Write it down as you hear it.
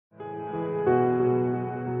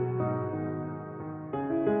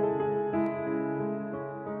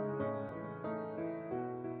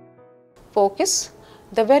focus,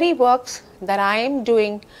 the very works that I am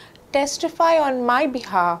doing testify on my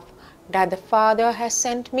behalf that the Father has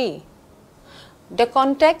sent me. The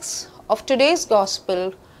context of today's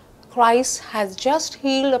Gospel, Christ has just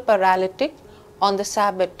healed a paralytic on the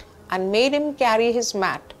Sabbath and made him carry his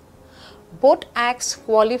mat. Both acts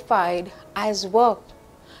qualified as work,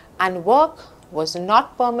 and work was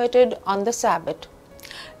not permitted on the Sabbath.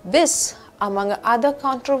 This, among other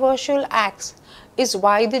controversial acts, is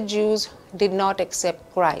why the Jews did not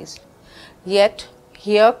accept Christ. Yet,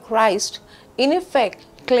 here Christ, in effect,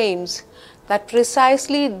 claims that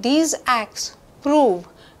precisely these acts prove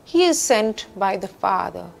he is sent by the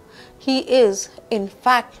Father. He is, in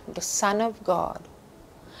fact, the Son of God.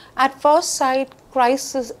 At first sight,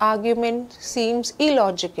 Christ's argument seems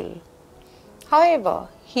illogical. However,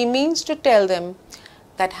 he means to tell them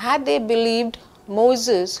that had they believed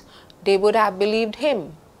Moses, they would have believed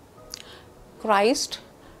him. Christ,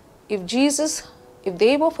 if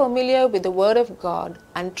they were familiar with the Word of God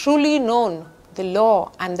and truly known the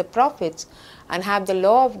law and the prophets and have the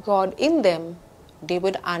law of God in them, they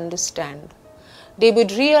would understand. They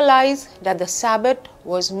would realize that the Sabbath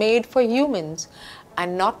was made for humans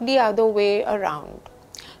and not the other way around.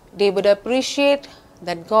 They would appreciate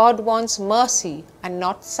that God wants mercy and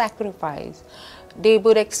not sacrifice. They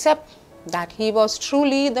would accept that he was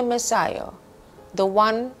truly the Messiah, the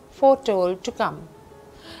one foretold to come,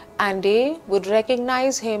 and they would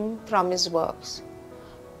recognize him from his works.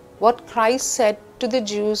 What Christ said to the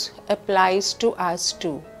Jews applies to us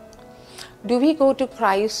too. Do we go to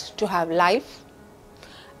Christ to have life?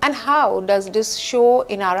 And how does this show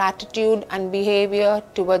in our attitude and behavior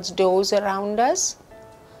towards those around us?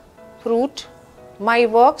 Fruit, my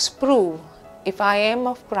works prove if I am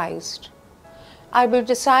of Christ. I will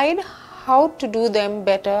decide how to do them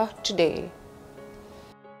better today.